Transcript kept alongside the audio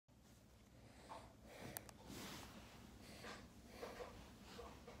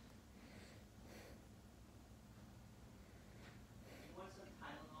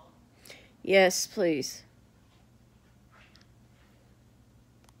Yes, please.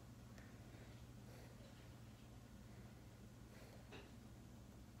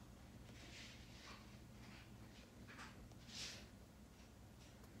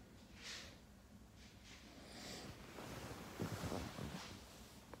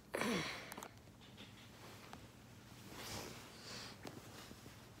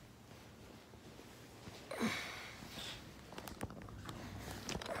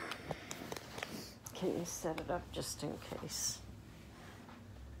 Can you set it up just in case?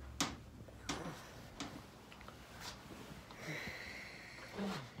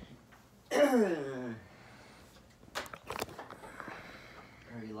 Are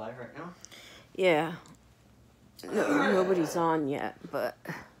you live right now? Yeah. No, nobody's on yet, but...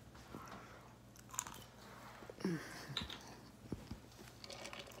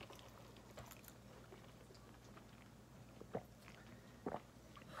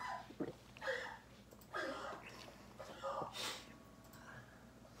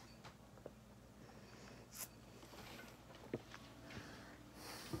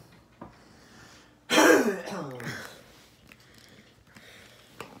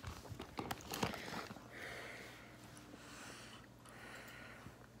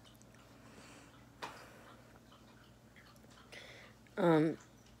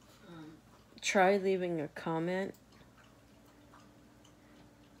 Try leaving a comment.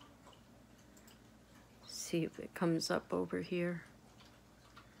 See if it comes up over here.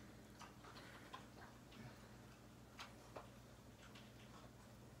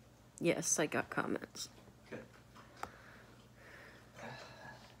 Yes, I got comments. Good.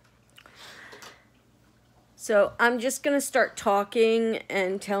 So I'm just going to start talking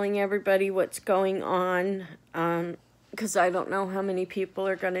and telling everybody what's going on, because I don't know how many people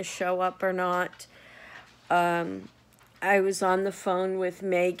are going to show up or not. I was on the phone with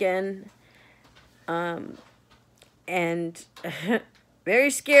Megan, and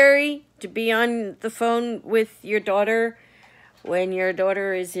very scary to be on the phone with your daughter when your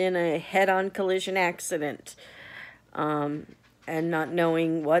daughter is in a head-on collision accident, and not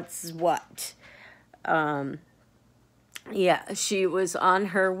knowing what's what. Yeah, she was on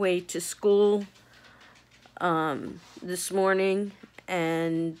her way to school this morning,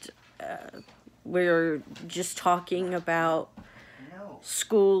 and we're just talking about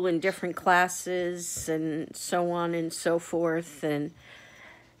school and different classes and so on and so forth, and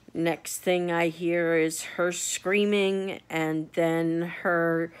next thing I hear is her screaming and then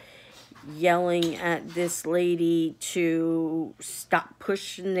her yelling at this lady to stop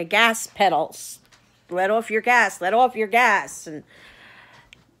pushing the gas pedals. Let off your gas, let off your gas. And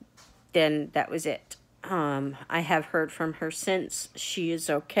then that was it. I have heard from her since. She is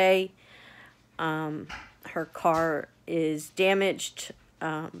okay. Her car is damaged,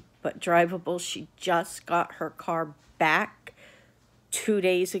 but drivable. She just got her car back 2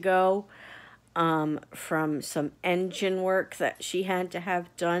 days ago from some engine work that she had to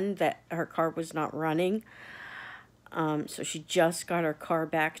have done, that her car was not running. So she just got her car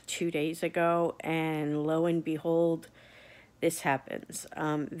back 2 days ago, and lo and behold, this happens.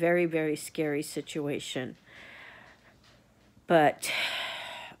 Very, very scary situation. But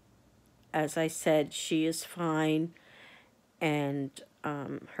as I said, she is fine, and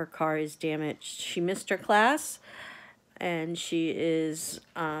her car is damaged. She missed her class, and she is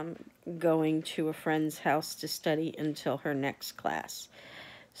going to a friend's house to study until her next class.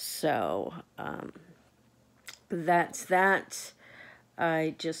 So that's that.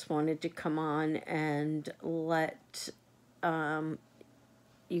 I just wanted to come on and let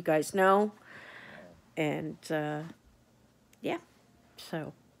you guys know. And yeah,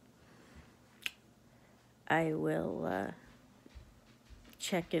 so I will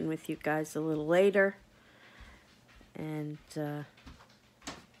check in with you guys a little later. And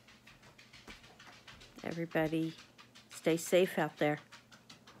everybody stay safe out there.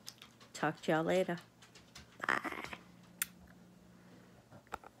 Talk to y'all later.